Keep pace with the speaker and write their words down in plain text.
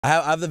I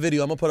have the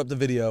video. I'm gonna put up the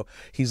video.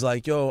 He's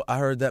like, "Yo, I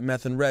heard that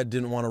Meth and Red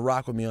didn't want to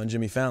rock with me on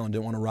Jimmy Fallon.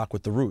 Didn't want to rock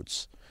with the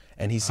Roots."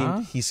 And he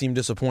seemed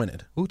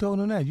disappointed. Who told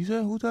him that? You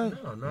said who told?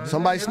 No,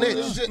 somebody snitched.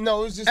 It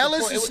was just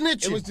Ellis is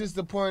snitching. It was just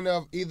the point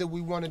of either we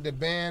wanted the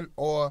band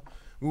or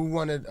we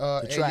wanted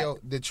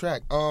the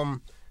track.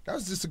 That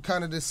was just a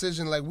kind of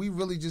decision. Like, we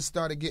really just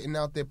started getting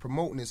out there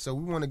promoting it, so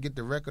we want to get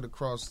the record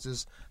across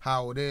just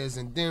how it is,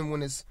 and then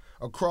when it's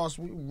across,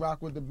 we rock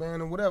with the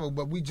band or whatever.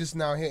 But we just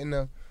now hitting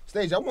the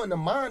stage. I wouldn't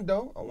mind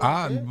though.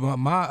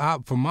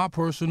 For my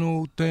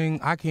personal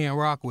thing, I can't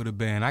rock with a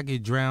band. I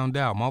get drowned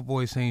out. My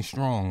voice ain't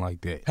strong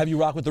like that. Have you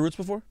rocked with the Roots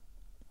before?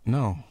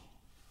 No,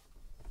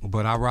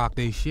 but I rock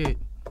they shit.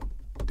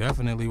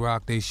 Definitely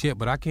rock they shit,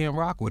 but I can't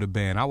rock with a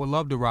band. I would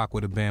love to rock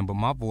with a band, but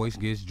my voice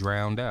gets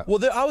drowned out. Well,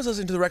 I was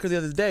listening to the record the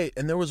other day,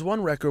 and there was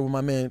one record where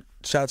my man,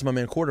 shout out to my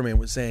man Quarterman,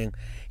 was saying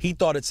he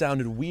thought it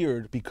sounded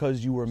weird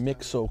because you were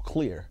mixed so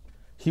clear.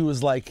 He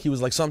was like,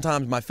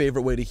 sometimes my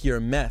favorite way to hear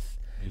Meth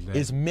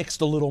is mixed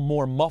a little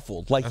more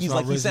muffled. Like he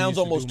sounds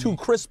almost too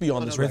crispy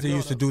on this record. RZA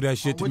used to do that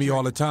shit to me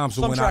all the time.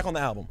 So some track on the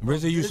album.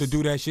 RZA used to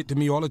do that shit to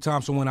me all the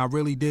time. So when I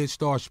really did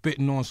start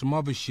spitting on some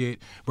other shit,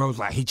 bro was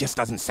like, he just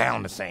doesn't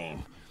sound the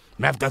same.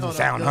 Meth doesn't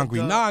sound hungry.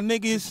 Nah,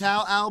 niggas. The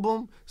Cal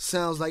album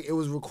sounds like it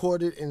was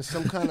recorded in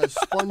some kind of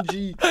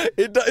spongy.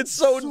 It's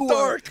so sewer.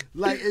 dark.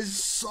 Like, it's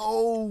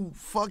so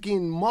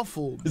fucking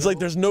muffled. It's like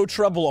there's no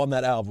treble on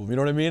that album. You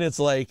know what I mean? It's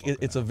like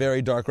it's a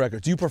very dark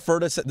record. Do you prefer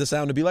the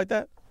sound to be like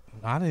that?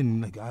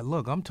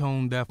 Look, I'm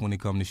tone deaf when it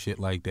comes to shit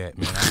like that,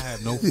 man. I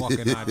have no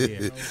fucking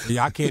idea.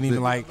 Yeah, I can't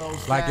even like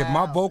if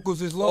my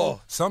vocals is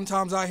low,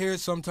 sometimes I hear it,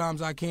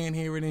 sometimes I can't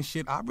hear it and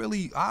shit. I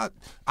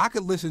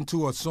could listen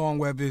to a song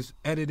whether it's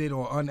edited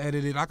or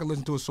unedited. I could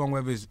listen to a song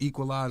whether it's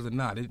equalized or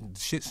not.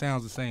 Shit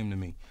sounds the same to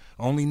me.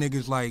 Only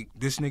niggas like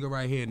this nigga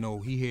right here know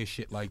he hears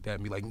shit like that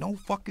and be like, no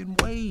fucking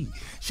way.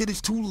 Shit is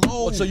too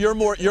low. So you're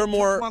more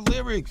my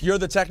lyrics. You're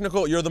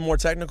the more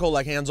technical,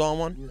 like hands-on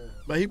one? Yeah.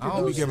 But I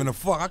don't be giving a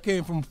fuck. I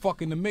came from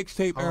fucking the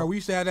mixtape era. We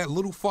used to have that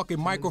little fucking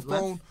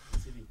microphone.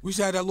 We used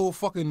to have that little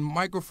fucking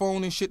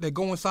microphone and shit that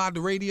go inside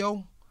the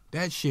radio.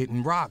 That shit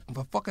and rock.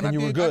 But fucking and you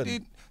were good. I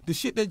did the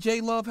shit that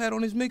J Love had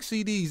on his mix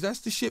CDs.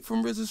 That's the shit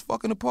from RZA's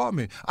fucking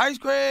apartment. Ice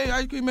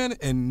cream, man.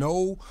 And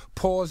no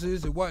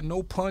pauses. It wasn't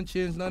no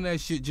punch-ins. None of that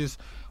shit.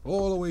 Just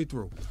all the way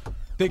through.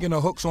 Thinking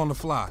of hooks on the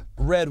fly.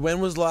 Red, when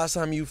was the last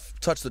time you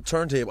touched the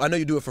turntable? I know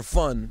you do it for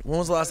fun. When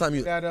was the last time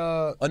you... That,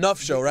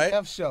 Enough show, right?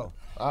 Enough show.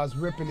 I was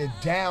ripping it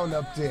down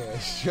up there,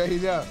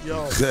 straight up.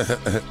 Yo.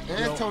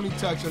 And Tony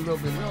touched a little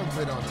bit on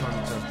Tony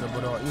touched,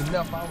 but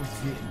enough, I was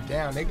getting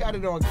down. They got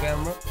it on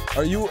camera.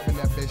 Are you...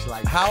 That bitch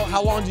like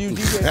how long do you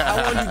DJ?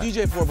 How long do you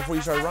DJ for before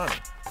you started running?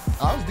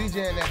 I was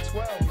DJing at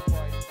 12.